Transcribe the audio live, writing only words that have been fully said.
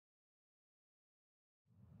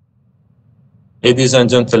Ladies and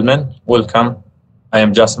gentlemen, welcome. I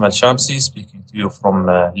am Jassim Al-Shamsi speaking to you from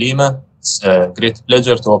Lima. It's a great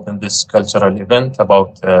pleasure to open this cultural event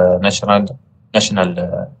about national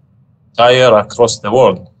attire across the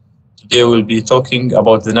world. Today we'll be talking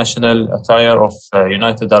about the national attire of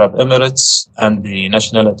United Arab Emirates and the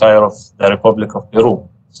national attire of the Republic of Peru.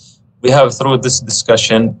 We have through this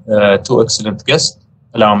discussion two excellent guests.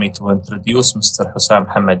 Allow me to introduce Mr. Hussam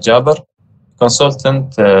Mohammed Jaber,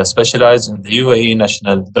 consultant specialized in the UAE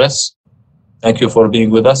national dress. Thank you for being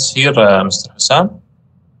with us here, Mr. Hussam.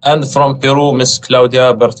 And from Peru, Ms.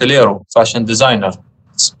 Claudia Bertolero, fashion designer.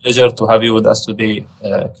 It's a pleasure to have you with us today,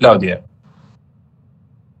 Claudia.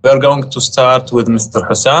 We're going to start with Mr.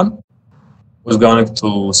 Hussam, who's going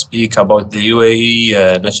to speak about the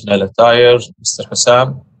UAE national attire. Mr.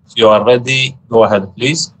 Hussam, if you are ready, go ahead,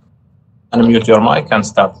 please. Unmute your mic and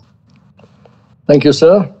start. Thank you,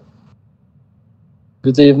 sir.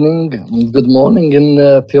 Good evening and good morning in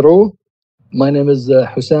Peru. My name is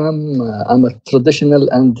Hussam. I'm a traditional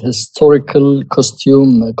and historical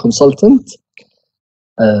costume consultant.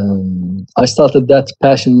 I started that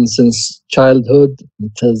passion since childhood.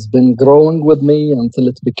 It has been growing with me until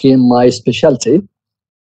it became my specialty.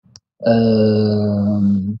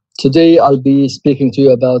 Today I'll be speaking to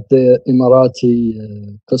you about the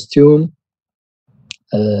Emirati costume,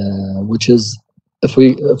 which is, if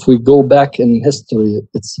we go back in history,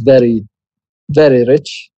 it's very, very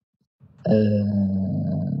rich.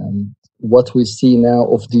 And what we see now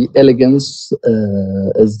of the elegance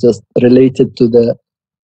is just related to the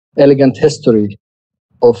elegant history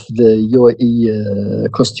of the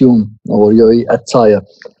UAE costume or UAE attire.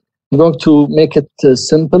 I'm going to make it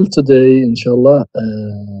simple today, inshallah.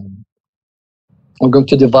 I'm going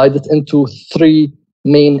to divide it into three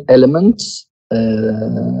main elements.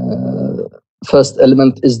 First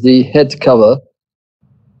element is the head cover.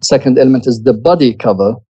 Second element is the body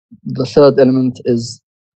cover. The third element is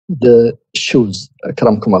the shoes.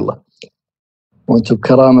 Akramkum Allah.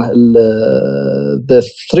 The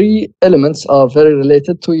three elements are very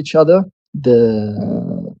related to each other.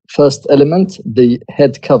 The first element, the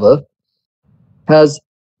head cover, has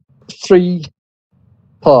three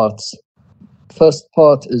parts. First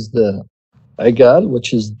part is the igal,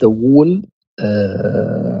 which is the wool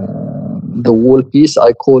piece.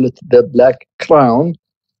 I call it the black crown.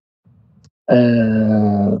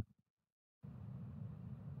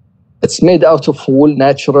 It's made out of wool,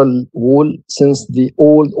 natural wool. Since the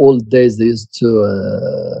old days, they used to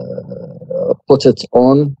put it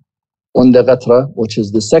on the ghatra, which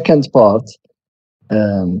is the second part.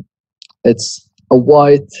 It's a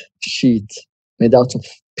white sheet made out of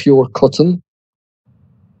pure cotton.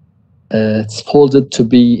 It's folded to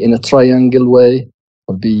be in a triangle way,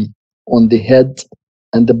 or be on the head,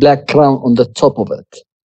 and the black crown on the top of it.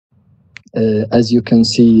 As you can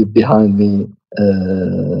see behind me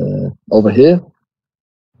over here.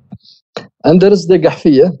 And there is the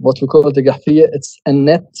gahfiya, what we call the gahfiya. It's a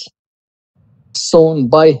net sewn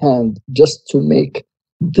by hand just to make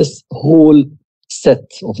this whole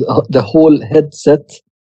set of the whole head set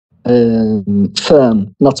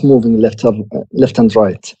firm, not moving left and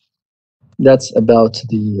right. That's about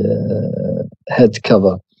the head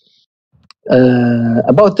cover.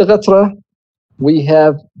 About the ghatra, we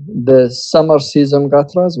have the summer season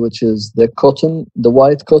ghatras, which is the cotton, the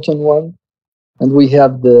white cotton one. And we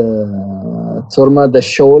have the turma, the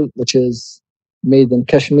shawl, which is made in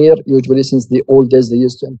Kashmir. Usually since the old days, they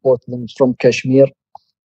used to import them from Kashmir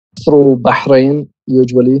through Bahrain,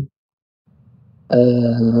 usually,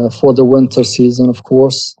 for the winter season, of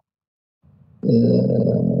course.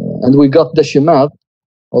 And we got the shimar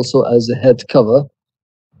also as a head cover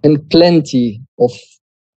in plenty of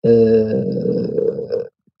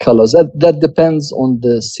colors. That depends on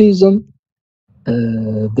the season,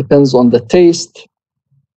 depends on the taste,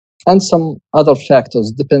 and some other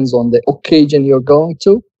factors. Depends on the occasion you're going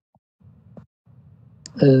to.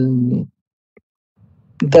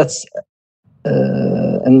 That's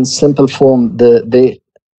in simple form the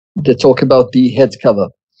talk about the head cover.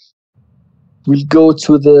 We'll go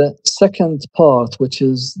to the second part, which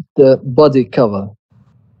is the body cover.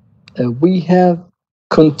 We have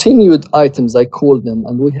continued items, I call them,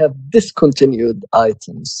 and we have discontinued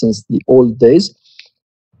items since the old days.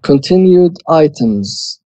 Continued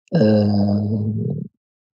items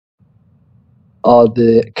are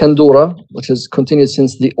the kandura, which is continued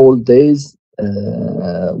since the old days,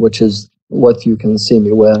 which is what you can see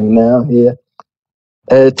me wearing now here.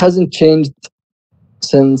 It hasn't changed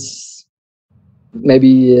since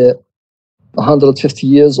maybe 150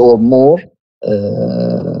 years or more.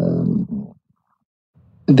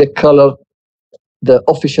 The color the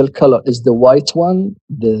official color is the white one.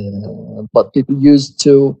 But people used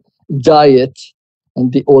to dye it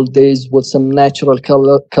in the old days with some natural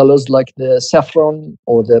colors like the saffron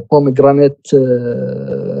or the pomegranate.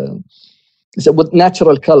 So with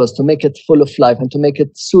natural colors to make it full of life and to make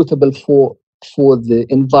it suitable for the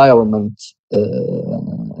environment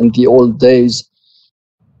in the old days.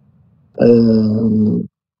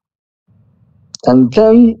 And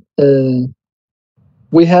then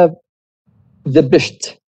we have the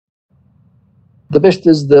bisht. The bisht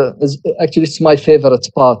is actually it's my favorite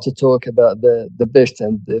part to talk about the bisht.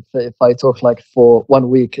 And if I talk like for 1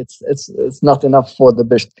 week, it's not enough for the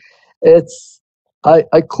bisht.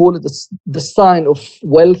 I call it the sign of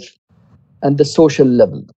wealth and the social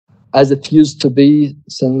level, as it used to be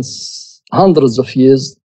since hundreds of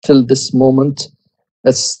years till this moment.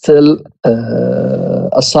 It's still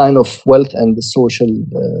a sign of wealth and the social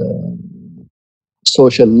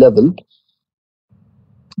level.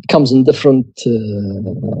 It comes in different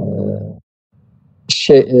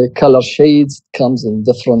color shades. It comes in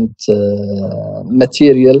different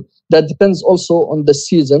material. That depends also on the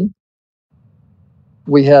season.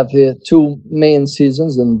 We have here 2 main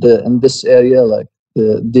seasons in this area, like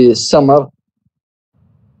the summer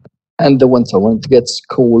and the winter. When it gets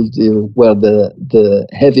cold, you wear the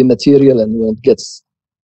heavy material, and when it gets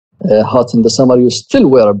hot in the summer, you still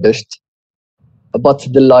wear a bisht, but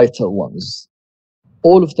the lighter ones.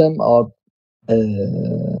 All of them are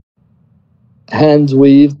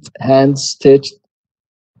hand-weaved, hand-stitched.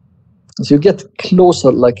 As you get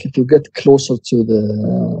closer, like if you get closer to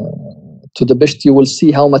the bisht, you will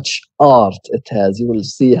see how much art it has. You will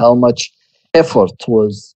see how much effort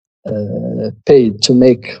was paid to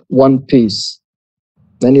make one piece.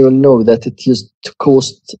 Then you will know that it used to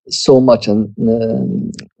cost so much, and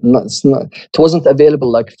it wasn't available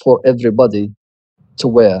like for everybody to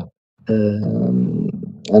wear.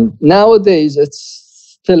 And nowadays, it's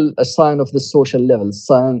still a sign of the social level,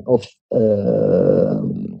 sign of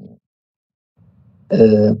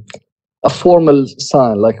a formal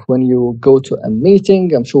sign. Like when you go to a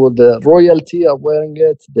meeting, I'm sure the royalty are wearing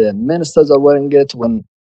it, the ministers are wearing it. When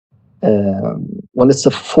it's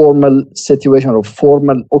a formal situation or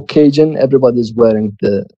formal occasion, everybody's wearing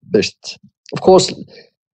the bisht. Of course,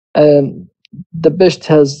 the bisht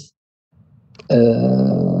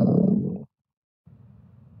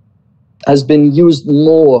has been used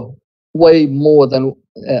way more than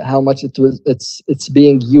how much it's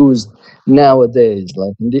being used nowadays.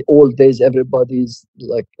 Like in the old days, everybody's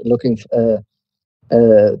like looking,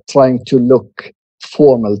 trying to look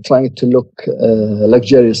formal, trying to look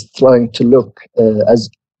luxurious, trying to look as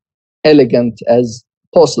elegant as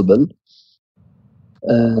possible.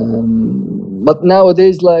 But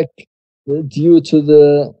nowadays, like due to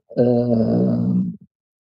the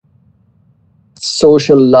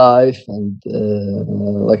social life and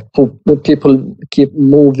like people keep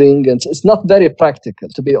moving, and it's not very practical,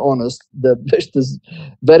 to be honest. The bisht is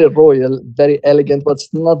very royal, very elegant, but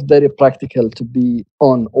it's not very practical to be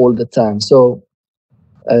on all the time. So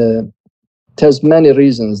it has many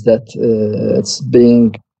reasons that it's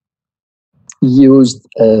being used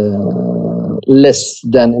less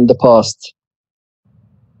than in the past.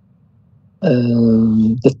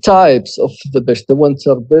 The types of the bisht, the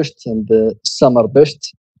winter bisht and the summer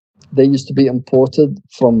bisht, they used to be imported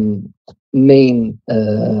from main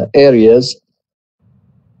areas.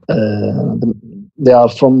 They are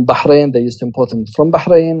from Bahrain. They used to import them from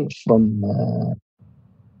Bahrain, from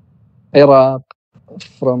Iraq,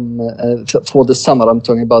 from for the summer. I'm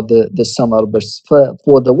talking about the summer bisht.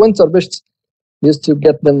 For the winter bisht, used to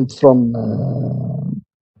get them from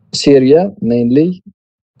Syria mainly,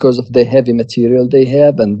 because of the heavy material they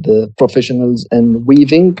have and the professionals in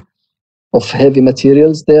weaving of heavy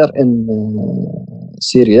materials there in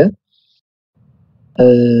Syria.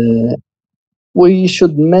 We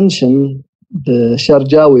should mention the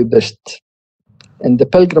Sharjawi bisht. In the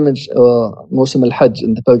pilgrimage, Muslim al-Hajj,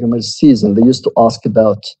 in the pilgrimage season, they used to ask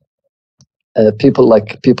about people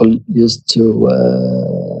used to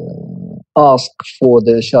ask for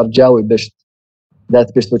the Sharjawi bisht,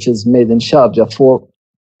 that bisht which is made in Sharjah, for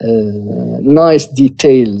nice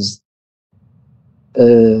details,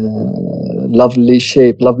 lovely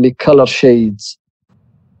shape, lovely color shades.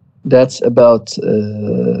 That's about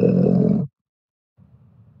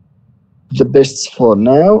the bishts for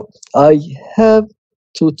now. I have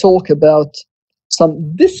to talk about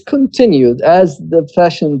some discontinued, as the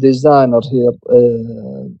fashion designer here,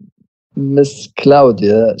 Miss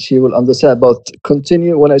Claudia, she will understand about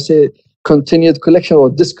continue when I say continued collection or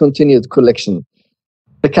discontinued collection.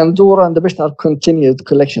 The Kandura and the Bisht are continued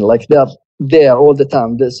collection, like they are there all the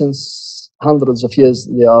time. Since hundreds of years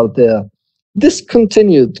they are there.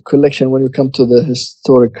 Discontinued collection when you come to the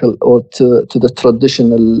historical or to the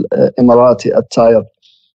traditional Emirati attire,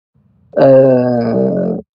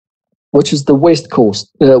 which is the waistcoat.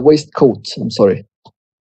 I'm sorry,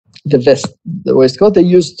 the vest, the waistcoat. They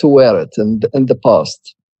used to wear it in the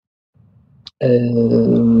past.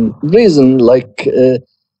 Reason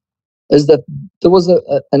is that there was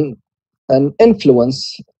an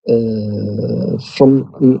influence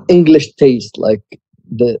from an English taste, like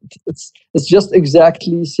it's just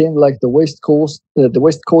exactly same like the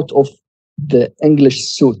waistcoat of the English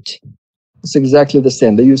suit. It's exactly the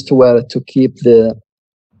same. They used to wear it to keep the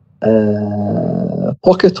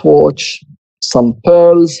pocket watch, some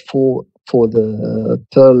pearls for the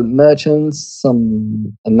pearl merchants,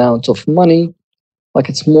 some amount of money. Like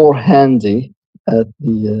it's more handy at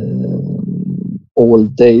the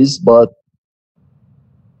old days, but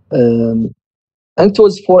and it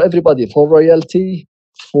was for everybody, for royalty,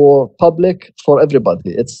 for public, for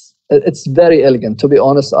everybody. It's very elegant. To be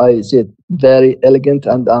honest, I see it very elegant,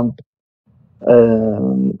 and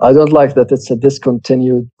I don't like that it's a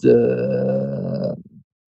discontinued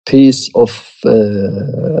piece of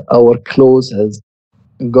our clothes has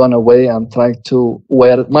gone away. I'm trying to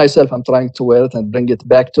wear it myself. I'm trying to wear it and bring it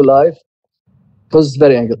back to life because it's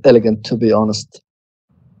very elegant, to be honest.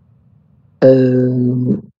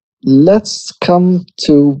 Let's come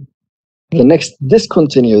to the next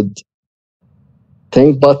discontinued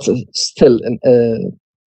thing, but still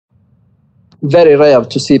very rare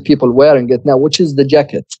to see people wearing it now, which is the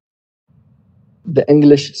jacket, the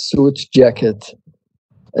English suit jacket.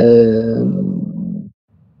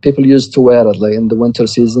 People used to wear it like in the winter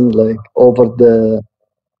season, like over the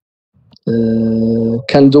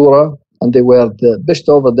kandura, and they wear the bisht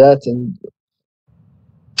over that. And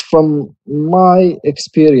from my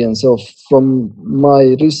experience or from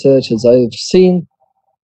my researches, I've seen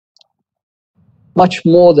much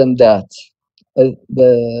more than that.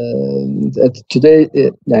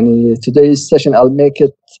 Today's session, I'll make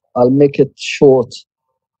it short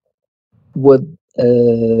with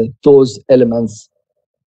those elements.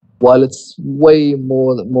 While it's way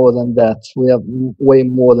more than that, we have way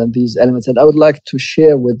more than these elements, and I would like to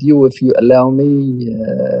share with you, if you allow me,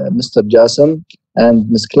 Mr. Jassim and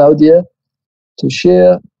Ms. Claudia, to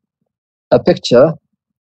share a picture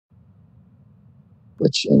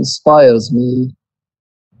which inspires me.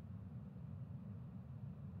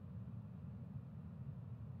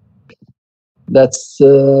 That's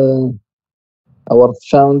our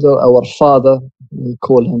founder, our father. We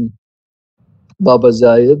call him Baba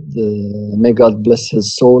Zayed. May God bless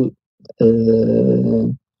his soul.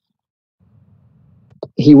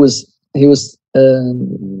 He was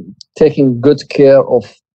taking good care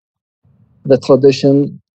of the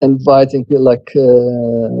tradition, inviting people, like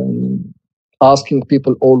asking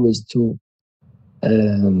people always to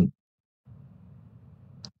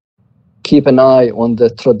keep an eye on the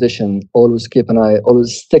tradition. Always keep an eye.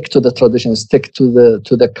 Always stick to the tradition. Stick to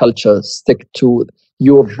the culture. Stick to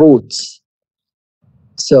your roots.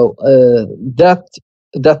 So that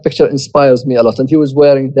picture inspires me a lot. And he was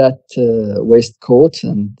wearing that waistcoat,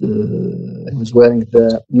 and he was wearing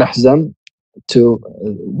the mahzam,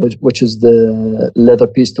 which is the leather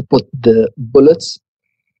piece to put the bullets.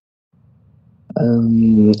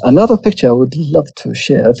 Another picture I would love to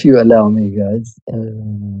share, if you allow me, guys.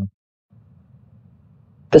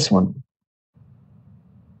 This one.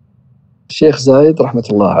 Sheikh Zayed,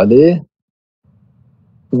 rahmatullah alayh,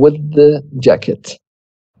 with the jacket.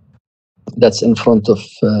 That's in front of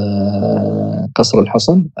Qasr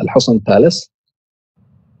Al-Husn Palace.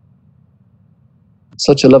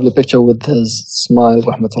 Such a lovely picture with his smile,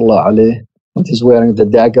 rahmatullah alayh. And he's wearing the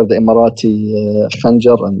dagger, the Emirati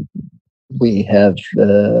khanjar. And we have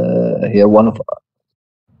here one of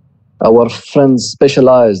our friends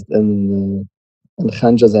specialized in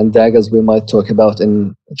khanjars and daggers. We might talk about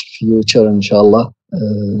in future, inshallah.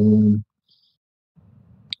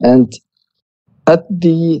 And at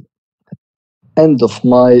the end of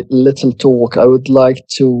my little talk, I would like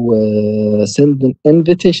to send an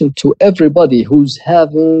invitation to everybody who's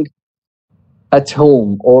having at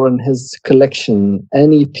home or in his collection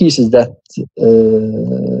any piece that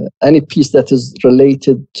is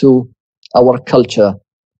related to our culture,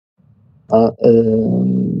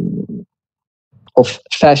 of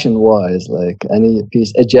fashion-wise, like any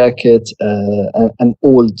piece, a jacket, an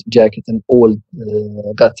old jacket, an old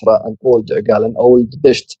gatra, an old igal, an old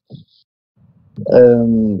bisht.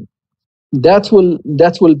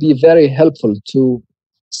 That will be very helpful to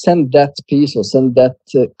send that piece or send that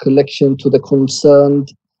collection to the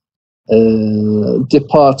concerned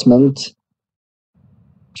department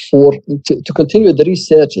to continue the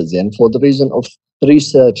researches and for the reason of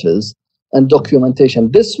researches and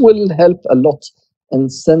documentation. This will help a lot in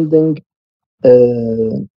sending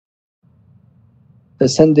a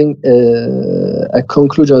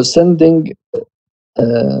conclusion, sending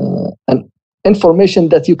an information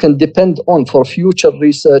that you can depend on for future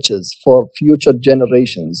researches, for future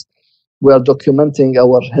generations. We are documenting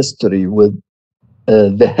our history with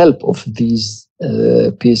the help of these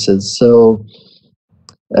pieces. So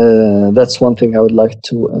that's one thing I would like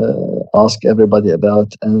to ask everybody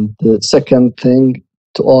about. And the second thing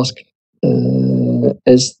to ask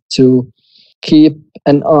is to keep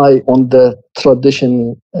an eye on the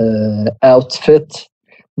traditional outfit,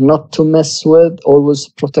 not to mess with, always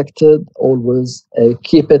protected, always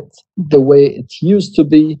keep it the way it used to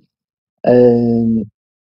be, and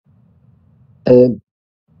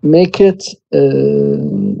make it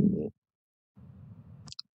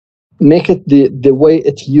the way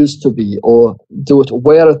it used to be, or do it,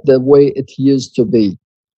 wear it the way it used to be.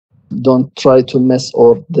 Don't try to mess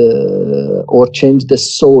or change the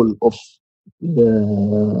soul of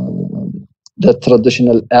the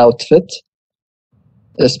traditional outfit,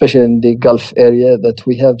 especially in the Gulf area, that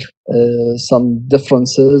we have some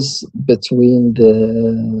differences between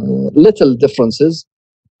the little differences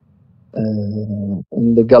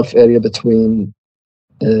in the Gulf area between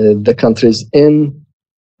the countries in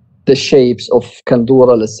the shapes of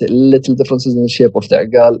Kandura, let's say, little differences in the shape of the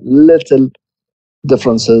Agal, little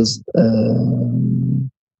differences.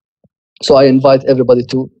 So I invite everybody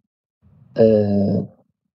to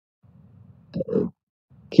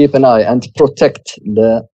keep an eye and protect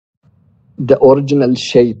the original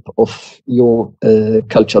shape of your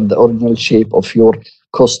culture, the original shape of your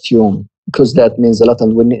costume, because that means a lot,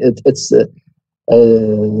 and it's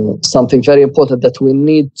something very important that we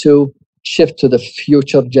need to shift to the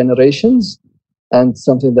future generations, and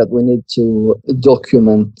something that we need to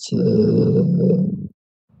document.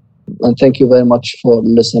 And thank you very much for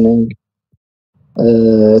listening.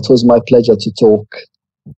 It was my pleasure to talk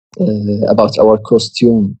about our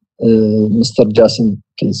costume. Mr. Jassim,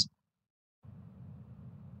 please.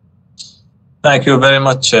 Thank you very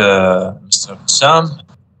much, Mr. Hussam.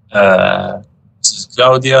 Mrs.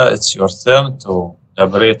 Claudia, it's your turn to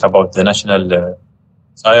elaborate about the national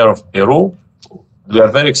attire of Peru. We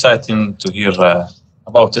are very excited to hear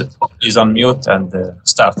about it. Please unmute and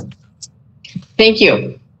start. Thank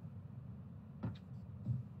you.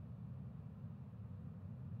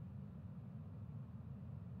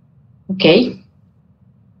 Okay.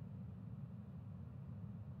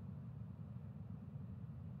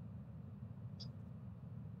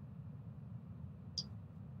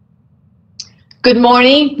 Good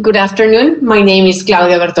morning, good afternoon. My name is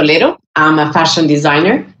Claudia Bertolero. I'm a fashion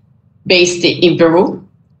designer based in Peru.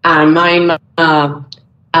 And I'm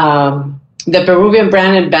the Peruvian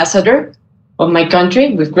brand ambassador of my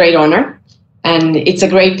country with great honor. And it's a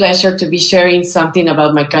great pleasure to be sharing something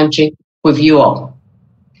about my country with you all.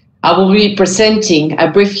 I will be presenting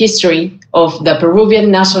a brief history of the Peruvian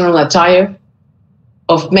national attire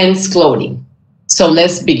of men's clothing. So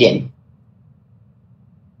let's begin.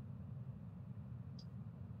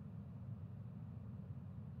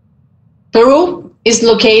 Peru is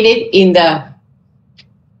located in the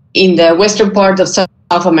western part of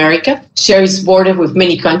South America, shares border with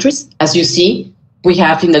many countries. As you see, we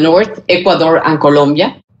have in the north, Ecuador and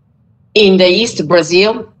Colombia, in the east,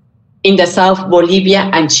 Brazil, in the south, Bolivia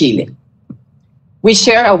and Chile. We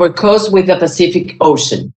share our coast with the Pacific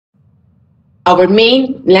Ocean. Our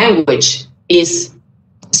main language is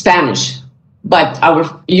Spanish, but our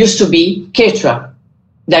used to be Quechua,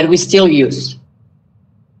 that we still use.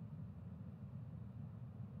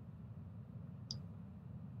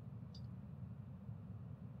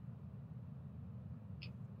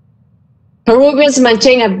 Peruvians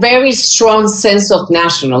maintain a very strong sense of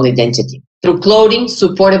national identity through clothing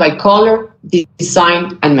supported by color,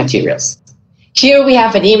 design, and materials. Here we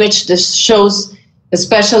have an image that shows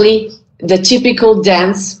especially the typical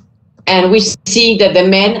dance, and we see that the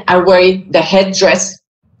men are wearing the headdress,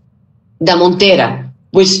 the montera,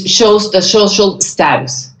 which shows the social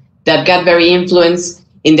status that got very influenced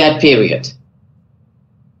in that period.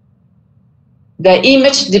 The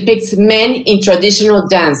image depicts men in traditional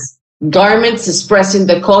dance, garments expressing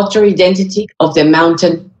the cultural identity of the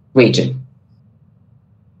mountain region.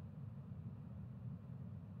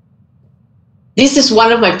 This is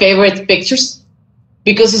one of my favorite pictures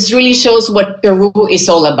because it really shows what Peru is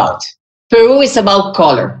all about. Peru is about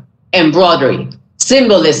color, embroidery,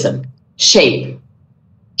 symbolism, shape.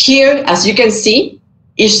 Here, as you can see,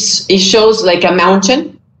 it shows like a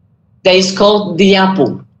mountain that is called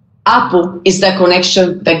Diapu. Apu is the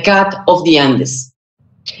connection, the god of the Andes.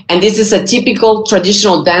 And this is a typical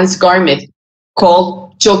traditional dance garment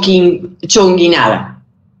called chonguinada.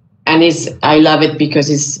 And I love it because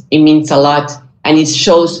it means a lot, and it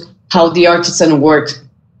shows how the artisan worked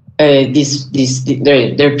their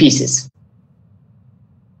pieces.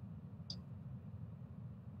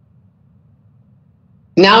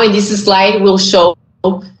 Now in this slide, we'll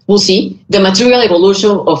see the material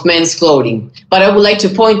evolution of men's clothing. But I would like to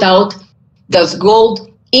point out the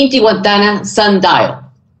gold Intihuatana sundial.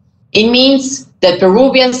 It means that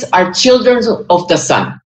Peruvians are children of the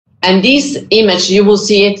sun. And this image, you will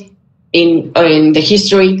see it in the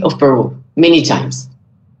history of Peru many times.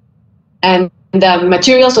 And the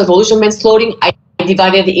materials of evolution of men's clothing, I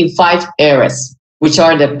divided in 5 eras, which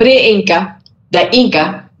are the pre-Inca,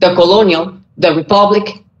 the colonial, the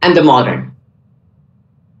republic, and the modern.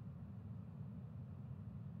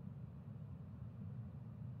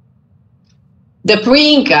 The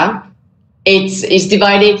pre-Inca, it's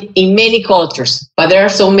divided in many cultures, but there are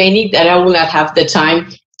so many that I will not have the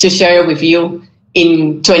time to share with you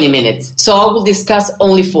in 20 minutes. So I will discuss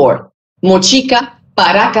only 4: Mochica,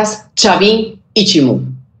 Paracas, Chavin, y Chimú.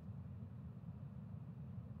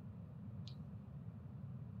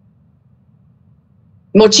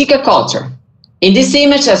 Mochica culture. In this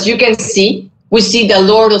image, as you can see, we see the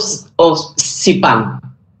Lord of Sipan.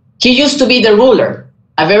 He used to be the ruler,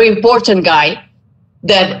 a very important guy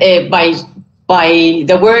that by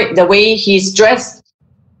the way he's dressed,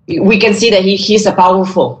 we can see that he's a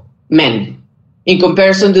powerful man in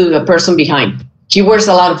comparison to the person behind. He wears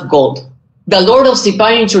a lot of gold. The Lord of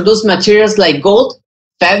Sipan introduced materials like gold,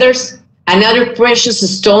 feathers, and other precious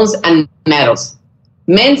stones and metals.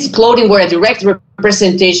 Men's clothing were a direct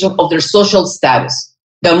representation of their social status.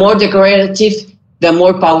 The more decorative, the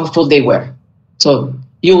more powerful they were. So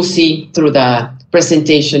you'll see through the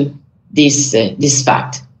presentation this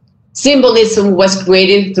fact. Symbolism was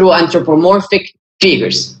created through anthropomorphic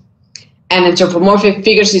figures. And anthropomorphic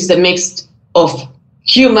figures is the mix of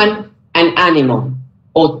human and animal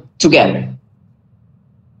all together.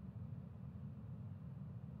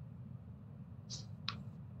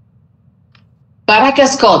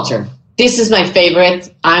 Paracas culture. This is my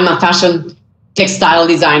favorite. I'm a fashion textile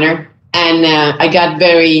designer, and I got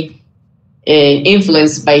very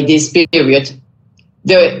influenced by this period.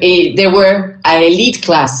 They were an elite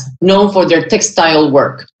class known for their textile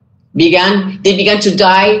work. They began to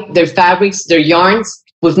dye their fabrics, their yarns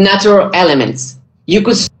with natural elements. You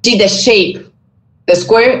could see the shape, the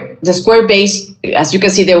square base. As you can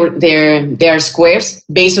see, they are squares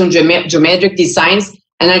based on geometric designs,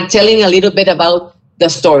 and are telling a little bit about the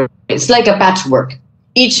story. It's like a patchwork.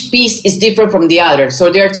 Each piece is different from the other.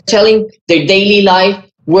 So they're telling their daily life,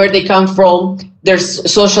 where they come from, their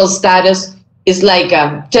social status. It's like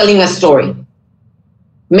telling a story.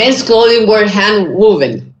 Men's clothing were hand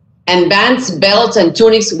woven, and bands, belts, and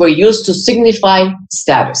tunics were used to signify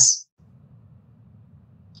status.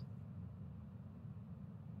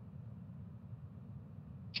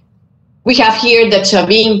 We have here the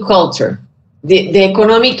Chavin culture, the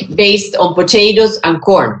economic based on potatoes and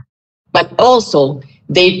corn, but also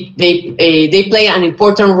they play an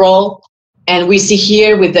important role. And we see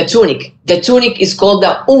here with the tunic. The tunic is called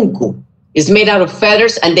the unku. It's made out of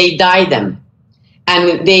feathers, and they dye them.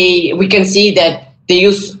 And we can see that they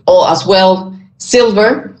use as well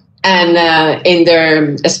silver, and in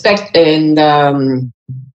their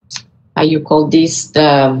how you call this,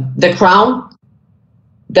 the crown,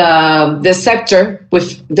 the scepter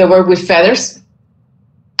they were with feathers,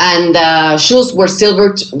 and shoes were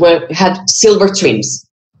had silver trims.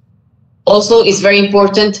 Also, it's very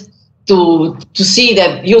important to see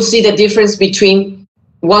that you'll see the difference between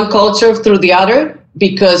one culture through the other,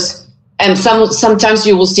 because sometimes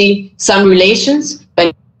you will see some relations,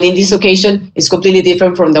 but in this occasion it's completely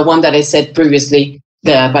different from the one that I said previously,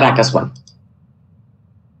 the Paracas one.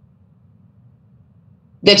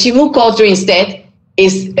 The Chimú culture instead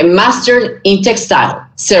is mastered in textile,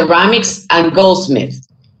 ceramics, and goldsmith.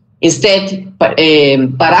 Instead,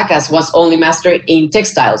 Paracas was only mastered in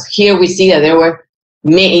textiles. Here we see that they were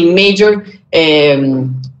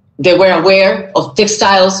they were aware of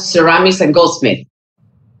textiles, ceramics, and goldsmith.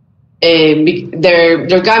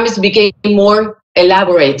 Their garments became more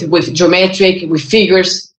elaborate with geometric, with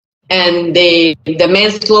figures, and the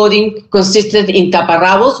men's clothing consisted in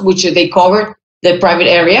taparrabos, which they covered the private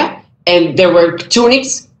area, and there were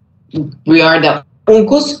tunics, we are the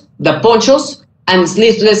uncus, the ponchos, and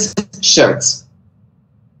sleeveless shirts.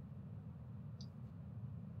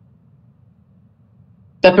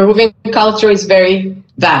 The Peruvian culture is very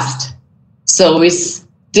vast, so it's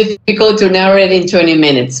difficult to narrate in 20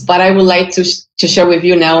 minutes, but I would like to share with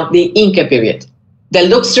you now the Inca period. The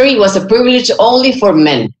luxury was a privilege only for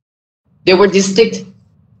men. There were distinct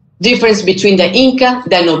difference between the Inca,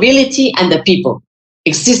 the nobility, and the people.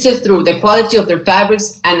 Existed through the quality of their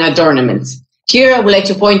fabrics and adornments. Here, I would like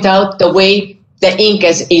to point out the way the Inca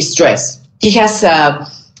is dressed. He has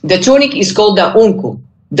the tunic is called the uncu.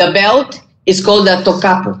 The belt is called the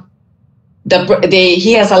tocapo.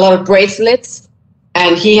 He has a lot of bracelets,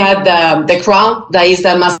 and he had the crown that is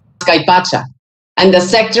the mascaipacha, and the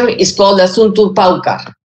scepter is called the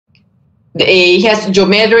suntulpaucar. He has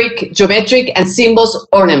geometric and symbols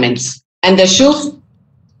ornaments, and the shoes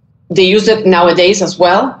they use it nowadays as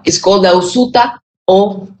well. It's called the usuta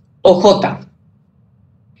or ojota.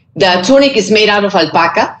 The tunic is made out of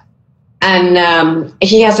alpaca, and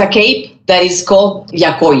he has a cape that is called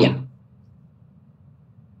yacoya.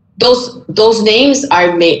 Those names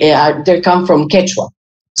they come from Quechua,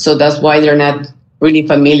 so that's why they're not really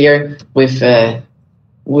familiar with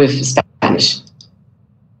Spanish.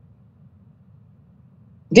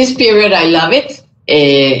 This period, I love it.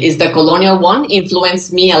 Is the colonial one,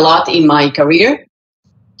 influenced me a lot in my career.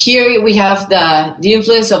 Here we have the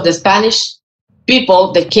influence of the Spanish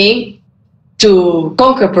people that came to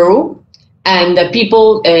conquer Peru, and the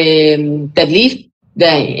people that live,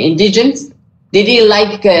 the indigenous, they didn't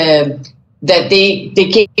like that they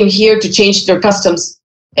came here to change their customs,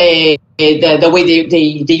 the way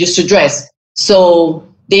they used to dress. So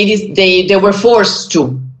they were forced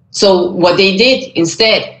to. So what they did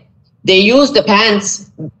instead, they used the pants,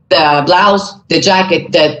 the blouse, the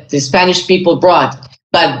jacket that the Spanish people brought,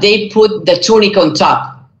 but they put the tunic on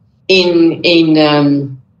top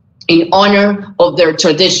in honor of their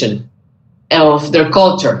tradition, of their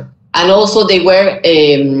culture. And also they wear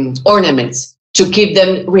ornaments to keep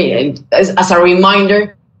them as a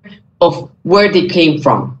reminder of where they came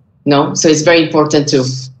from. No, so it's very important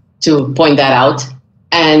to point that out.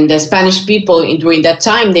 And the Spanish people during that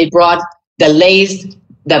time, they brought the lace,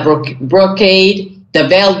 the brocade, the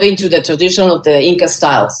velvet to the tradition of the Inca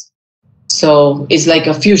styles. So it's like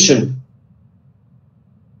a fusion.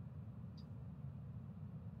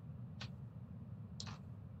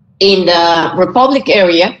 In the Republic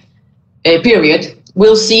area period,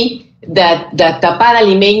 we'll see that the tapada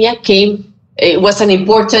limeña was an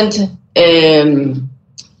important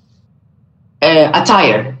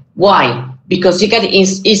attire. Why? Because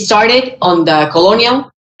it started on the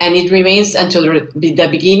colonial and it remains until the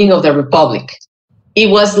beginning of the Republic. It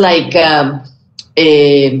was like to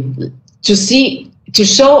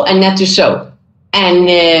show and not to show.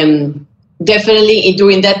 And definitely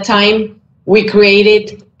during that time, we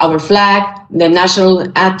created our flag, the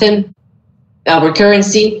national anthem, our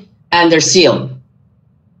currency, and their seal.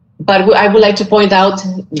 But I would like to point out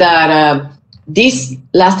that this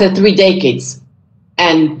lasted 3 decades.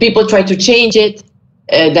 And people tried to change it,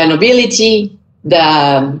 the nobility,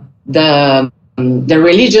 the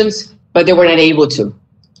religions, but they were not able to.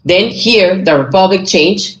 Then here, the Republic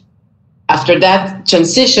changed. After that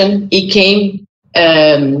transition, it came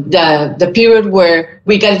the period where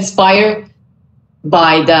we got inspired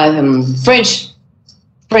by the French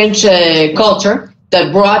culture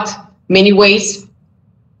that brought many ways.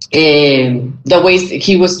 The ways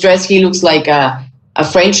he was dressed, he looks like a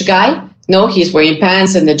French guy. No, he's wearing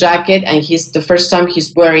pants and the jacket, and the first time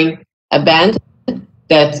he's wearing a band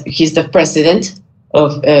that he's the president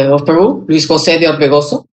of Peru, Luis José de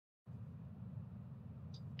Orbegoso.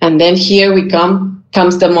 And then here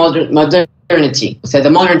comes the modernity, so the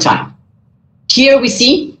modern time. Here we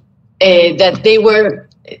see that they were,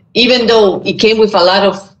 even though it came with a lot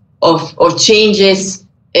of changes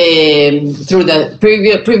through the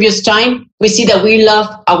previous time, we see that we love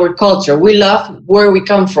our culture. We love where we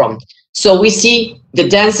come from. So we see the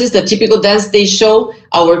dances, the typical dance, they show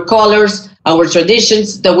our colors, our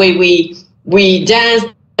traditions, the way we dance,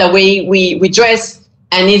 the way we dress,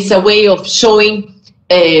 and it's a way of showing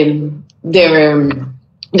their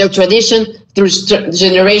tradition through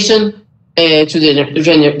generation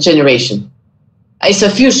to generation. It's a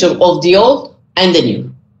fusion of the old and the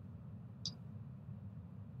new.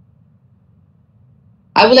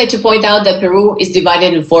 I would like to point out that Peru is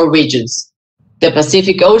divided in 4 regions: the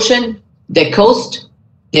Pacific Ocean, the coast,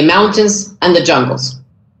 the mountains, and the jungles.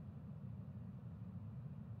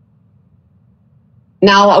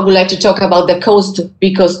 Now I would like to talk about the coast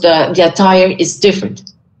because the attire is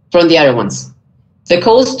different from the other ones. The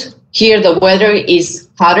coast, here the weather is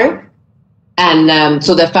hotter, and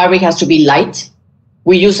so the fabric has to be light.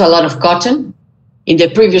 We use a lot of cotton. In the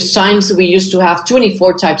previous times, we used to have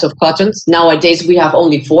 24 types of cottons. Nowadays, we have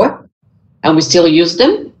only 4, and we still use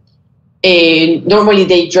them. Normally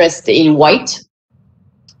they dressed in white,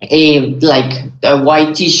 like a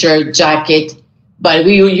white t-shirt, jacket, but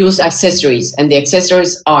we will use accessories, and the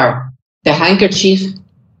accessories are the handkerchief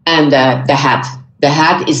and the hat. The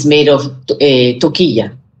hat is made of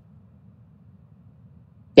toquilla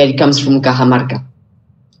that comes from Cajamarca.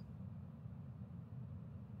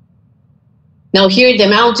 Now here in the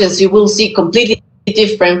mountains, you will see completely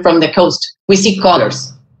different from the coast. We see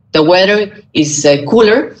colors. The weather is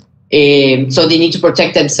cooler, so they need to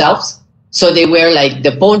protect themselves. So they wear like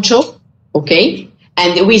the poncho, okay?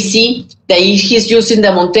 And we see that he's using the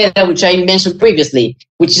montera, which I mentioned previously,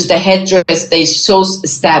 which is the headdress that shows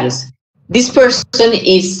status. This person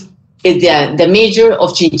is the major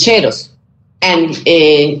of chincheros, and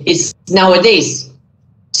it's nowadays.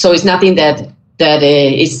 So it's nothing that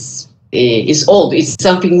is old. It's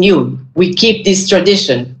something new. We keep this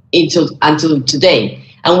tradition until today,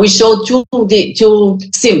 and we show two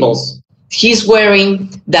symbols. He's wearing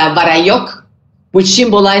the barayok, which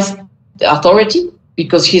symbolizes authority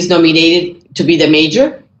because he's nominated to be the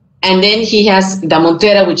major, and then he has the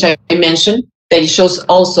montera, which I mentioned, that shows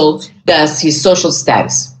also his social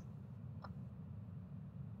status.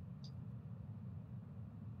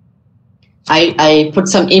 I put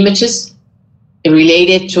some images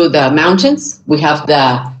related to the mountains. We have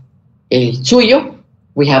the chuyo,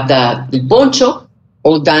 we have the poncho,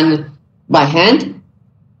 all done by hand.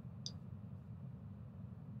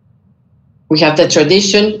 We have the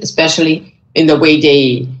tradition, especially in the way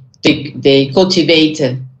they cultivate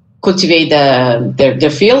their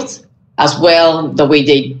fields, as well the way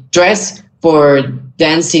they dress for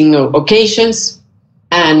dancing occasions,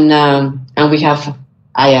 and we have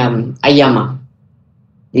ayama,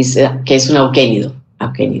 que es un auquénido.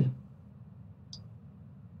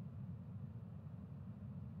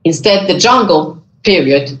 Instead, the jungle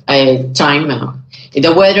period time,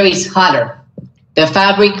 the weather is hotter. The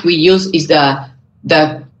fabric we use is the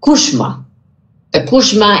kushma. The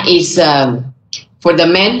kushma is for the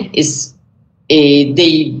men is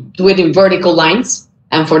they do it in vertical lines,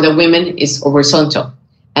 and for the women is horizontal.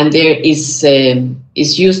 And there is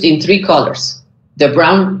used in three colors: the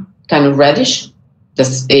brown, kind of reddish,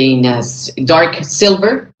 in dark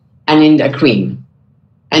silver, and in the cream.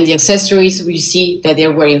 And the accessories, we see that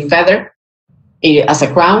they're wearing feather as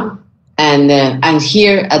a crown. And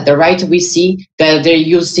here at the right, we see that they're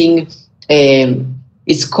using,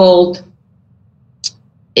 it's called,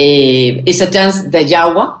 it's a dance, the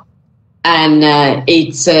yawa, and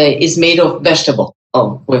it's made of vegetable,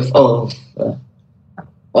 of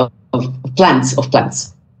plants.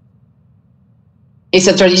 It's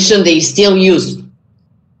a tradition they still use.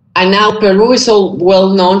 And now Peru is so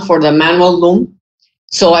well known for the manual loom.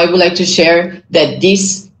 So I would like to share that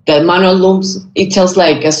the manual looms, it tells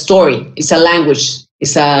like a story. It's a language.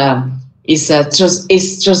 It's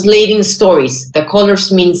translating stories. The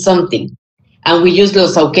colors mean something. And we use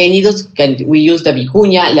los auquénidos, we use the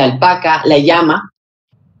vicuña, la alpaca, la llama,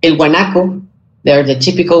 el guanaco. They're the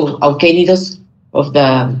typical auquénidos of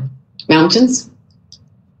the mountains.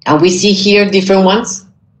 And we see here different ones.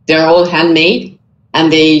 They're all handmade,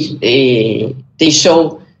 and they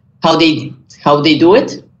show how they do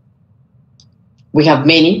it. We have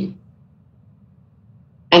many.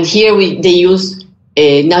 And here they use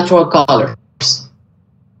natural colors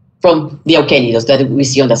from the auquénidos that we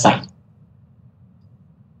see on the side.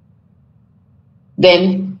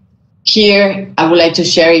 Then here I would like to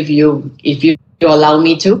share, if you allow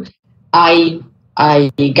me to, I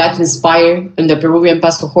got inspired in the Peruvian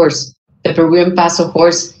Paso horse. The Peruvian Paso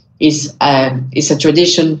horse is a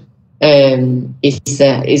tradition. Is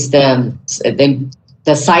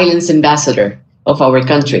the silence ambassador of our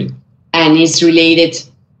country, and it's related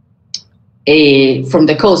from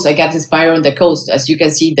the coast. I got inspired on the coast, as you can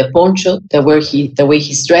see, the poncho, the way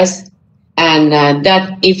he's dressed, and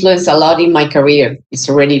that influenced a lot in my career. It's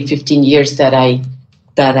already 15 years that I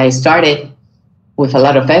started with a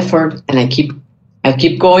lot of effort, and I keep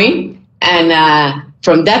going. And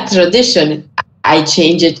from that tradition, I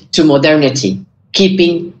changed it to modernity,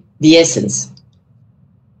 keeping the essence.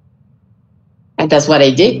 And that's what I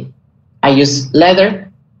did. I use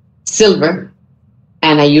leather, silver,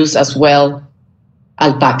 and I use as well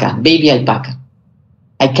alpaca, baby alpaca.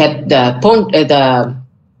 I kept the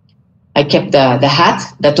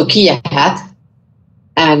hat, the toquilla hat,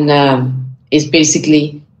 and it's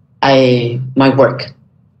basically my work.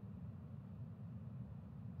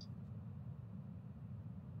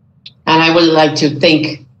 And I would like to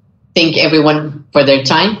thank everyone for their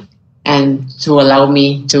time and to allow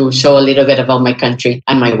me to show a little bit about my country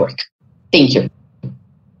and my work. Thank you.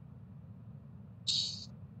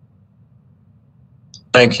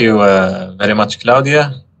 Thank you very much,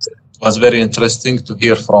 Claudia. It was very interesting to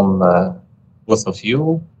hear from both of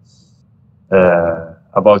you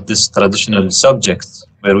about this traditional subject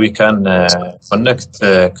where we can connect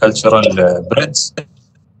cultural bridges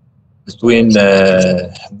between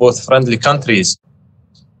both friendly countries.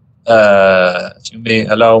 If you may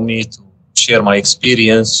allow me to share my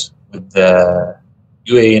experience with the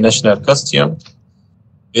UAE national costume.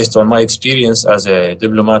 Based on my experience as a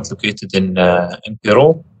diplomat located in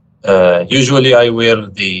Peru, usually I wear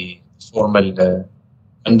the formal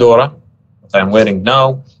andora that I'm wearing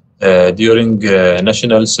now during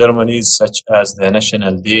national ceremonies such as the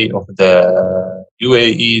National Day of the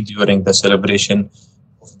UAE, during the celebration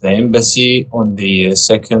of the embassy on the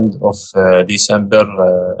 2nd of December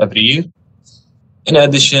every year. In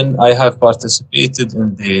addition, I have participated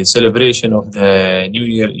in the celebration of the New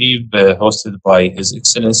Year Eve hosted by His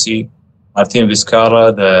Excellency Martin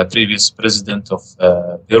Vizcarra, the previous president of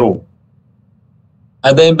Peru.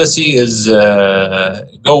 And the embassy is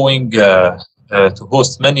going to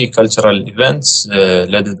host many cultural events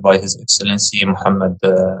led by His Excellency Mohammed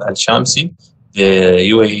Al-Shamsi, the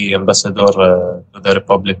UAE ambassador to the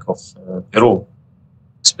Republic of Peru,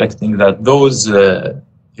 expecting that those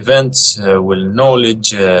events will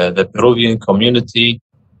knowledge the Peruvian community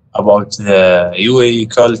about the UAE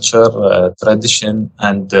culture, tradition,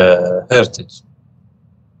 and heritage.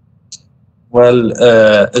 Well,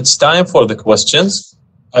 it's time for the questions.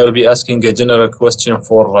 I will be asking a general question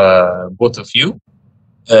for both of you.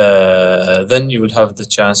 Then you will have the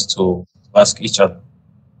chance to ask each other.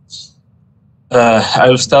 I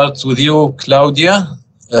will start with you, Claudia.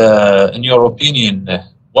 In your opinion,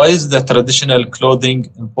 why is the traditional clothing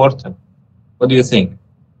important? What do you think?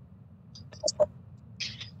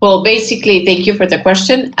 Well, basically, thank you for the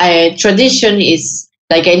question. Tradition is,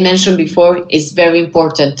 like I mentioned before, is very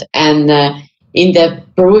important. And in the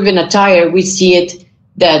Peruvian attire, we see it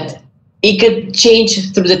that it could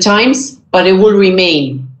change through the times, but it will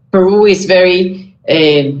remain. Peru is very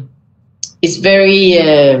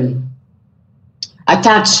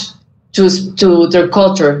attached to their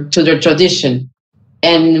culture, to their tradition.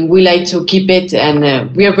 And we like to keep it,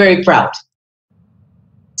 and we are very proud.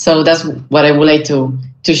 So that's what I would like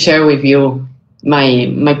to share with you,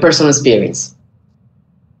 my personal experience.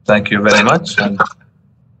 Thank you very much. And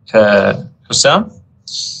Hussam,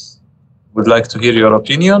 would like to hear your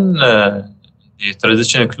opinion. The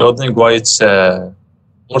traditional clothing, why it's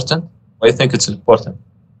important? Why do you think it's important?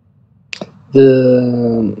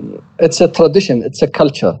 It's a tradition. It's a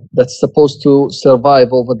culture that's supposed to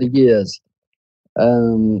survive over the years.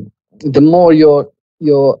 The more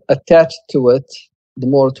you're attached to it, the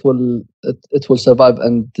more it will survive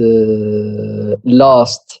and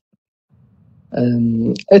last.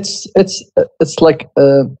 It's like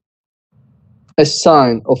a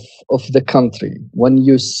sign of the country. When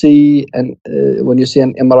you see an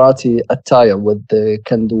Emirati attire with the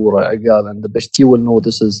kandura, agal, and the bisht, you will know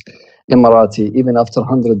this is Emirati. Even after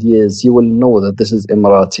 100 years, you will know that this is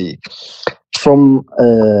Emirati. From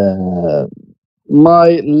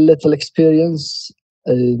my little experience,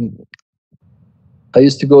 I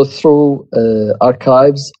used to go through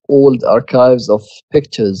old archives of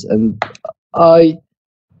pictures, and I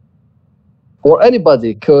or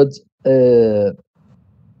anybody could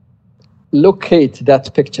locate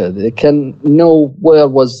that picture. They can know where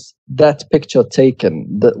was that picture taken,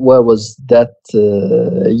 where was that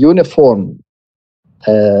uniform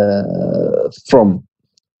from.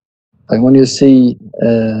 And when you see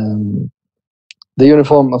the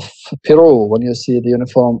uniform of Peru, when you see the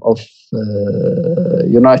uniform of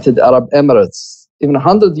United Arab Emirates, even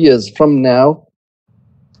 100 years from now,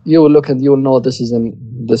 you will look and you will know this is an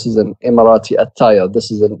Emirati attire. This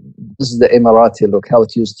is the Emirati look, how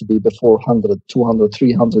it used to be before 100, 200,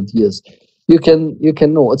 300 years. You can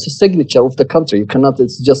know it's a signature of the country. You cannot.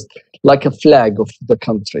 It's just like a flag of the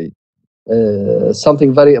country.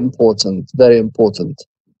 Something very important, very important.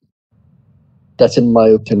 That's in my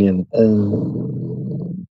opinion.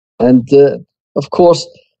 And of course,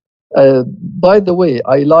 by the way,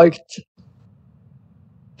 I liked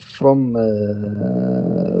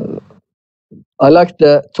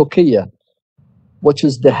the toqiya, which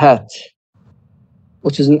is the hat,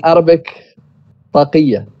 which is in Arabic,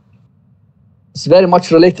 taqiya. It's very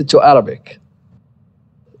much related to Arabic.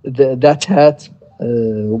 That hat,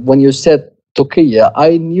 when you said toqiya,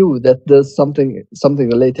 I knew that there's something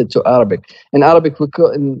related to Arabic. In Arabic,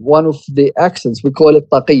 in one of the accents, we call it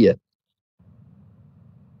taqiya.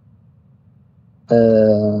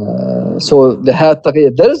 So the hat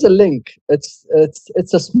taqiya, there is a link. It's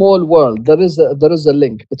a small world. There is a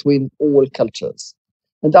link between all cultures,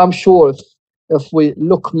 and I'm sure if we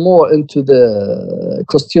look more into the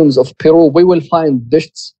costumes of Peru, we will find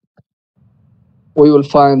bishts. We will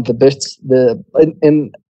find the bishts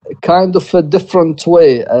in kind of a different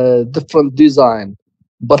way, a different design.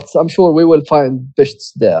 But I'm sure we will find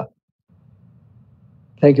bishts there.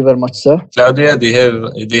 Thank you very much, sir. Claudia, do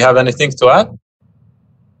you have anything to add?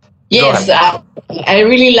 Yes, I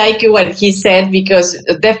really like what he said, because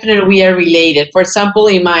definitely we are related. For example,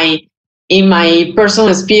 in my personal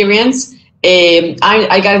experience,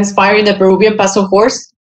 I got inspired in the Peruvian Paso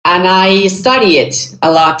horse, and I study it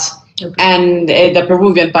a lot. Okay. And the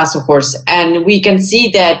Peruvian Paso horse, and we can see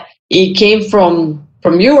that it came from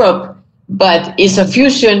Europe, but it's a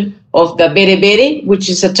fusion of the berebere, which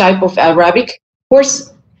is a type of Arabic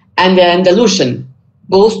horse, and the Andalusian.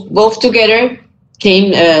 Both together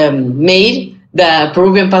made the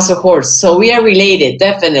Peruvian Paso horse. So we are related,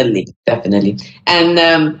 definitely. And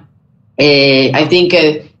I think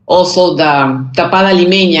also the tapada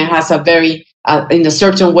limeña has a very, in a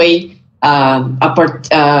certain way,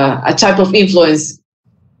 a type of influence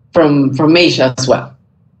from Asia as well.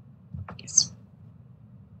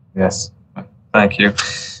 Yes, thank you.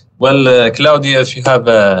 Well, Claudia, if you have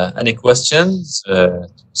any questions,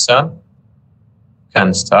 Sam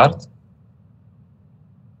can start.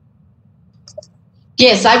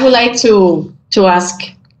 Yes, I would like to ask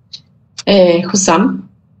Hussam,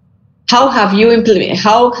 how have you implemented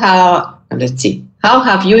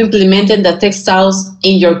the textiles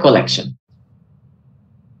in your collection?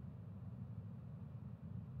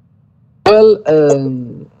 Well,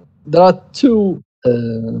 there are two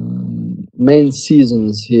main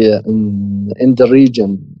seasons here in the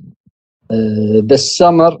region, the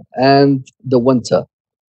summer and the winter.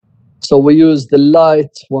 So we use the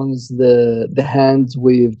light ones, the hand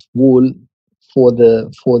weaved wool for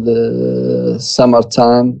the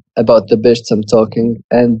summertime, about the bishts I'm talking,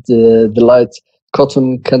 and the light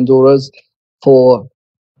cotton kanduras for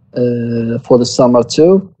the summer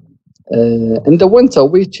too. In the winter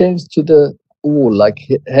we changed to the wool, like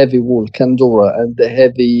heavy wool kandura, and the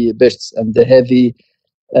heavy bishts and the heavy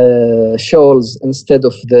shawls instead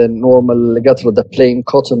of the normal gatra, the plain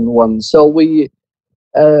cotton one. So we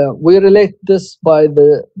relate this by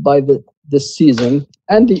the season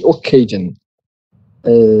and the occasion.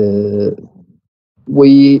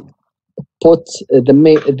 We put the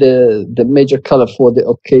major color for the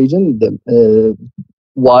occasion, the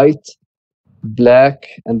white, black,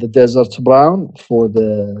 and the desert brown for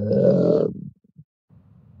the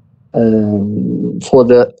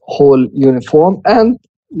whole uniform. And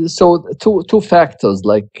so two factors,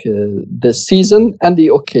 like the season and the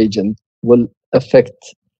occasion, will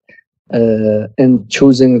affect in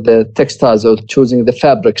choosing the textiles or choosing the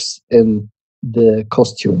fabrics in the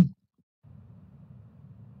costume.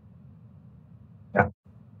 Yeah,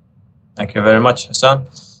 thank you very much, Hassan.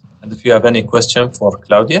 And if you have any question for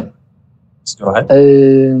Claudia, let's go ahead.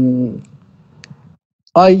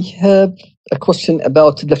 I have a question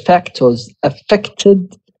about the factors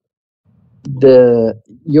affected the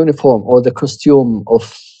uniform or the costume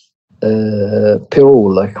of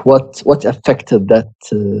Peru. Like what affected that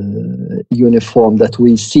uniform that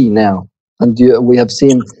we see now? And we have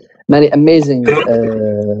seen many amazing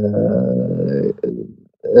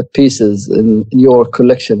pieces in your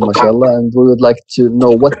collection, mashallah, and we would like to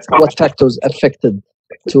know what factors affected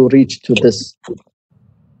to reach to this.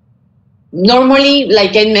 Normally,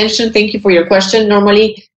 like I mentioned, thank you for your question.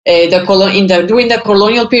 Normally, during the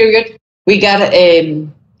colonial period, we got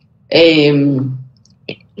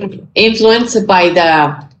influenced by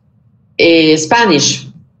the Spanish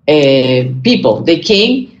people. They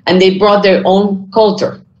came and they brought their own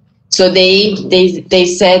culture. So they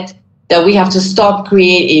said that we have to stop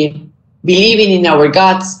believing in our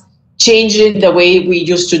gods, changing the way we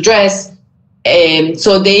used to dress.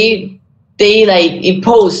 So they like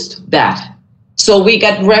imposed that. So we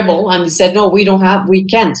got rebel and said, no, we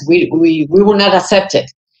can't, we will not accept it.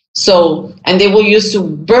 So, and they will use to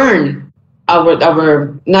burn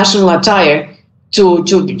our national attire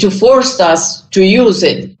to force us to use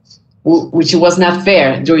it, which was not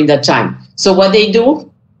fair during that time. So what they do,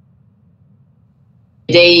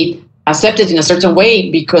 they accept it in a certain way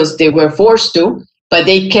because they were forced to, but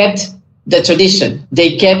they kept the tradition.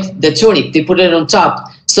 They kept the tunic. They put it on top.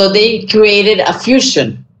 So they created a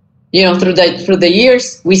fusion. You know, through the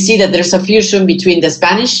years, we see that there's a fusion between the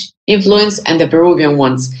Spanish influence and the Peruvian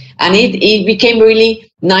ones. And it became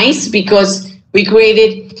really nice because we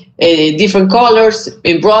created different colors,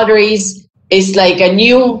 embroideries. It's like a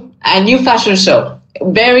new fashion show.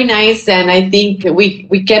 Very nice. And I think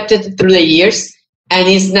we kept it through the years, and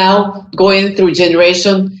it's now going through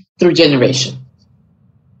generation through generation.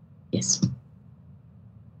 Yes.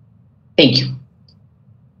 Thank you.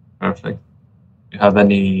 Perfect. Do you have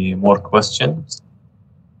any more questions,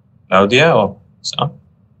 Claudia or Sam?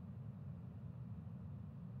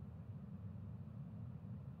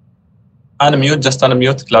 Unmute, just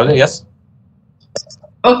unmute, Claudia, yes?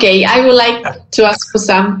 Okay, I would like to ask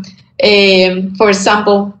Sam, for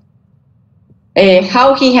example,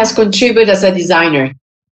 how he has contributed as a designer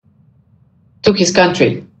to his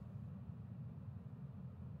country.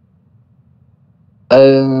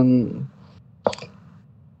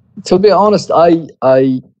 To be honest,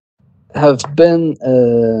 I have been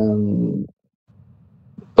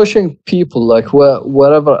pushing people, like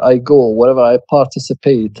wherever I go, wherever I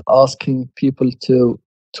participate, asking people to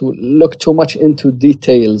look too much into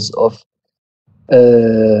details of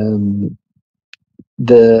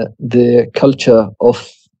the culture of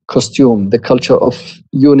costume, the culture of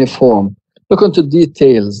uniform. Look into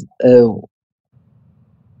details.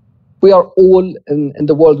 We are all in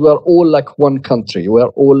the world. We are all like one country. We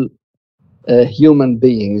are all human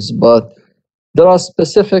beings, but there are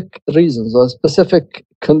specific reasons or specific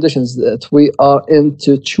conditions that we are in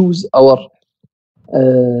to choose our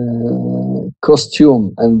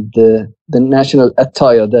costume and the national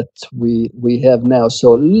attire that we have now.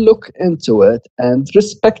 So look into it and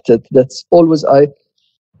respect it. That's always I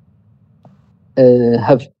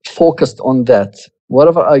have focused on that.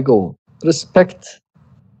 Wherever I go, respect.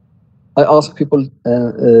 I ask people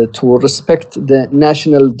to respect the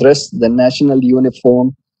national dress, the national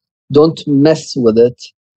uniform. Don't mess with it,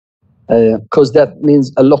 because that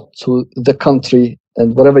means a lot to the country.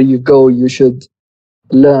 And wherever you go, you should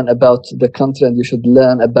learn about the country, and you should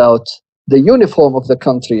learn about the uniform of the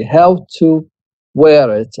country, how to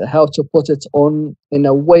wear it, how to put it on in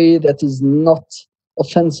a way that is not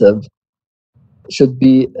offensive. It should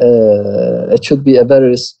be a very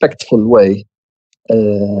respectful way.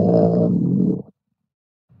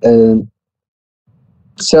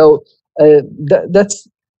 So that's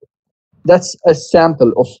a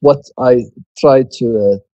sample of what I try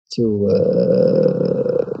to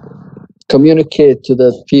communicate to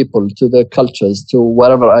the people, to the cultures, to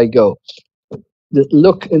wherever I go.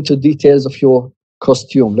 Look into details of your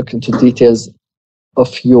costume. Look into details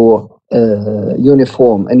of your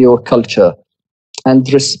uniform and your culture, and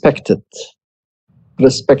respect it.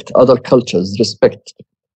 Respect other cultures. Respect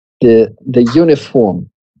the uniform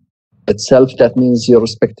itself. That means you're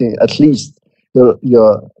respecting, at least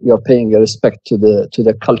you're paying a respect to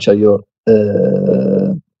the culture you're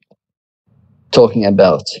talking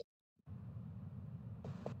about.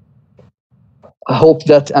 I hope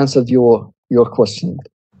that answered your question.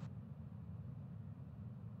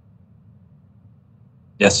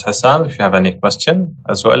 Yes, Hassan, if you have any question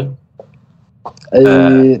as well.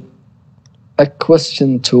 A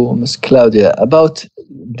question to Ms. Claudia about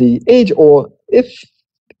the age, or if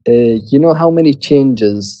you know how many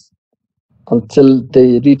changes until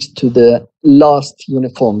they reach to the last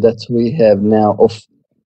uniform that we have now of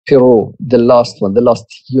Peru, the last one, the last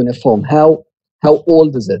uniform. How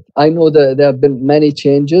old is it? I know that there have been many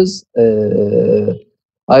changes.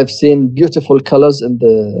 I've seen beautiful colors in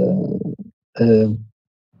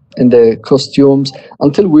the costumes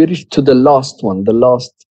until we reach to the last one, the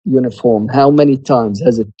last uniform. How many times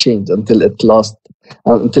has it changed until it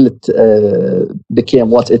became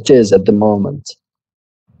what it is at the moment?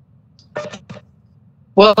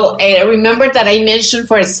 Well, I remember that I mentioned,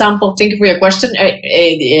 for example, thank you for your question.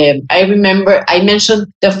 I remember I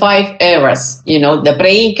mentioned the 5 eras, the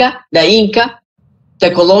pre-Inca, the Inca, the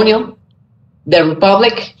colonial, the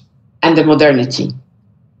republic, and the modernity.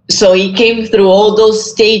 So it came through all those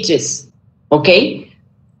stages, okay?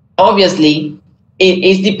 Obviously,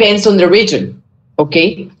 it depends on the region,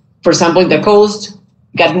 okay? For example, in the coast,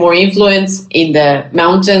 got more influence, in the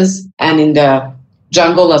mountains and in the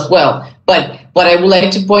jungle as well. But what I would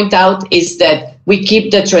like to point out is that we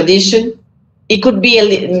keep the tradition. It could be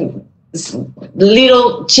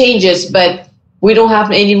little changes, but we don't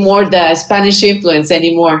have any more the Spanish influence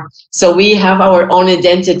anymore. So we have our own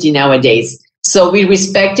identity nowadays. So we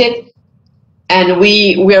respect it, and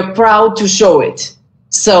we are proud to show it.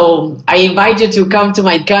 So I invite you to come to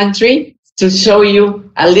my country to show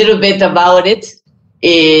you a little bit about it,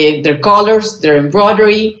 their colors, their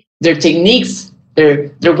embroidery, their techniques,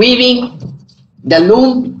 their weaving, the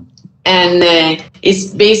loom, and it's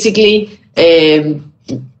basically,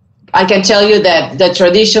 I can tell you that the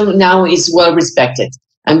tradition now is well respected,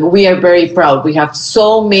 and we are very proud. We have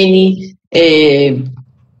so many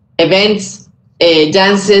events,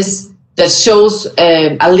 dances that shows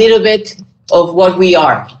a little bit of what we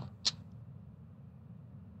are.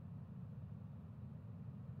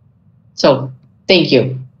 So, thank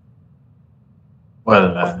you.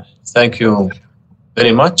 Well, Thank you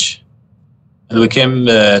very much. And we came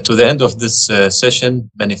to the end of this session.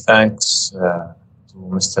 Many thanks to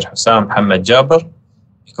Mr. Hussam Mohammed Jaber,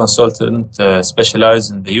 a consultant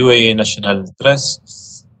specialized in the UAE national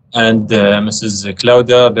dress, and Mrs.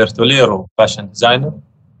 Claudia Bertolero, fashion designer.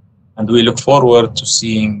 And we look forward to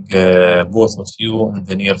seeing both of you in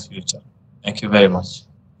the near future. Thank you very much.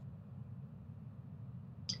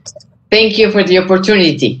 Thank you for the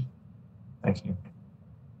opportunity. Thank you.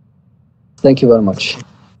 Thank you very much.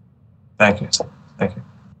 Thank you. Thank you.